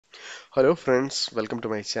Hello friends, welcome to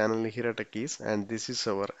my channel nihiratechiees, and this is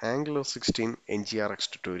our Angular 16 NGRX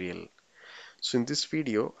tutorial. So in this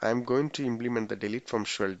video, I am going to implement the delete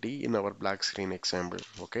functionality in our black screen example.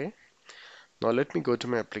 Okay. Now let me go to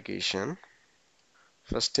my application.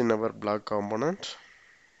 First in our blog component.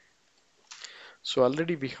 So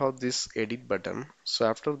already we have this edit button. So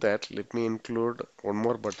after that, let me include one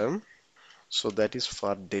more button. So that is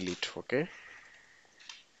for delete. Okay.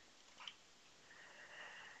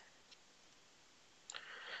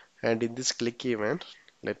 And in this click event,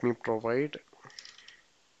 let me provide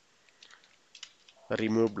a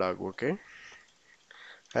remove blog. Okay.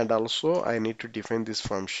 And also I need to define this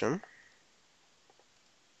function.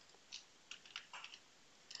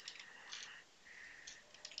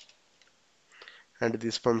 And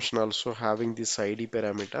this function also having this id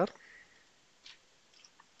parameter.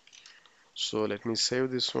 So let me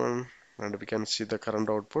save this one and we can see the current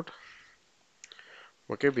output.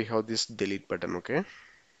 Okay, we have this delete button. Okay,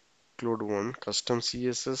 include one custom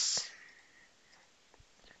css.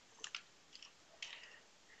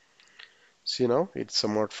 See, now it's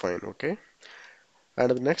somewhat fine. Okay,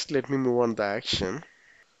 and next let me move on the action.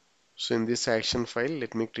 So in this action file,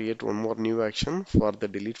 let me create one more new action for the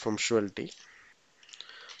delete functionality.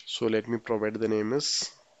 So let me provide the name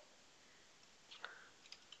is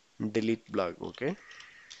delete blog. Okay,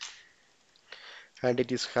 and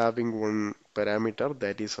it is having one parameter,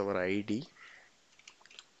 that is our id.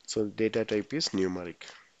 So data type is numeric.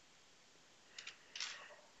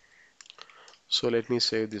 So let me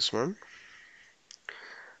save this one.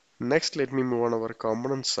 Next, let me move on our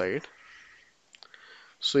component side.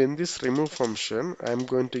 So in this remove function, I am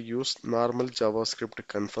going to use normal JavaScript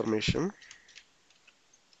confirmation.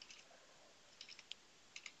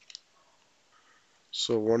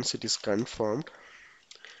 So once it is confirmed,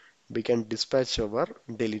 we can dispatch our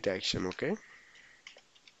delete action. Okay.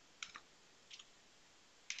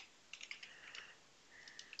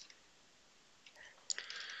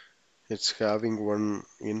 It's having one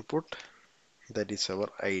input, that is our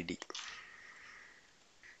ID.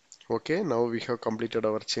 Okay, now we have completed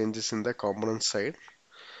our changes in the component side.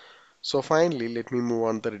 So finally, let me move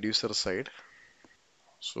on the reducer side.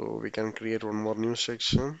 So we can create one more new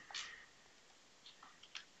section.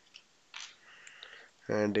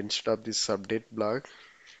 And instead of this update block,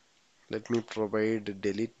 let me provide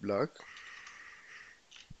delete block.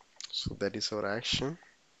 So that is our action.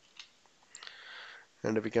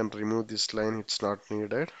 And we can remove this line, it's not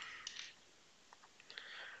needed.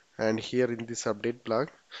 And here in this update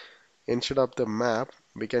block, instead of the map,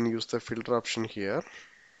 we can use the filter option here.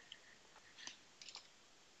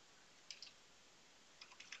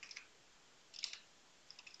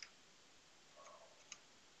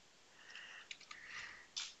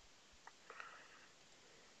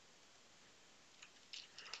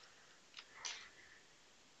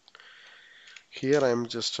 Here I am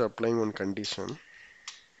just applying one condition,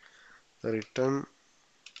 return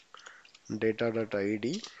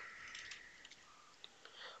data.id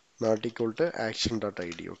not equal to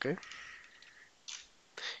action.id. Okay,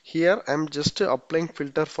 here I am just applying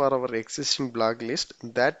filter for our existing block list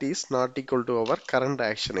that is not equal to our current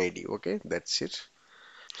action id. Okay, that's it.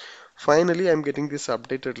 Finally, I am getting this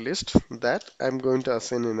updated list that I am going to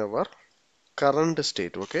assign in our current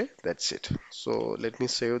state. Okay, that's it. So let me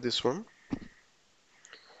save this one.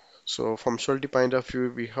 So functionality point of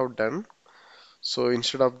view we have done. So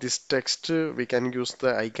instead of this text, we can use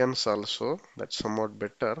the icons also. That's somewhat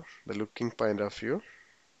better, the looking point of view.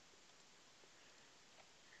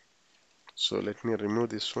 So let me remove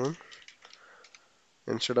this one.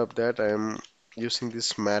 Instead of that, I am using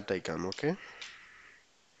this mat icon. Okay.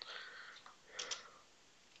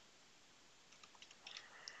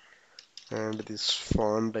 And this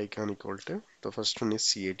font icon equal to, the first one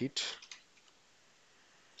is edit.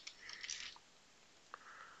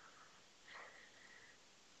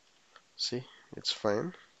 See, it's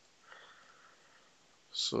fine.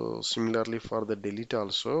 So similarly for the delete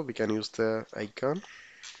also, we can use the icon.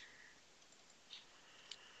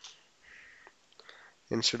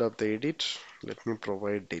 Instead of the edit, let me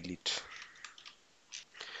provide delete.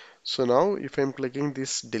 So now if I'm clicking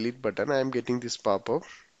this delete button, I am getting this pop-up.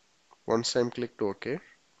 Once I'm clicked OK,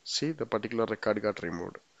 see the particular record got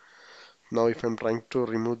removed. Now if I'm trying to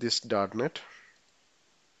remove this .NET,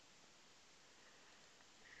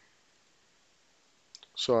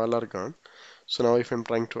 so all are gone. So now if I'm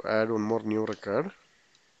trying to add one more new record,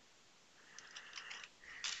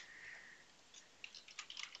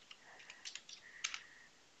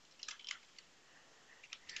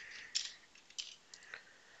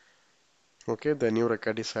 okay, the new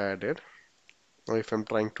record is added. Now if I'm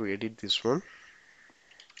trying to edit this one,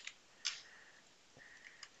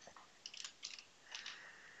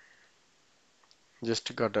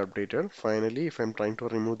 just got updated. Finally, if I'm trying to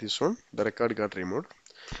remove this one, the record got removed.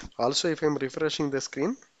 Also, if I'm refreshing the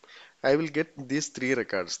screen, I will get these three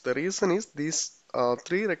records. The reason is these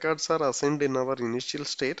three records are assigned in our initial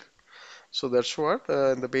state. So that's what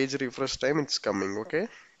the page refresh time it's coming. Okay.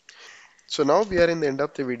 So now we are in the end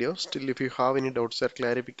of the video. Still, if you have any doubts or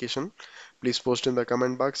clarification, please post in the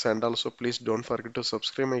comment box, and also please don't forget to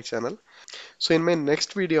subscribe my channel. So in my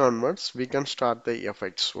next video onwards, we can start the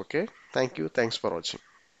effects. Okay. Thank you. Thanks for watching.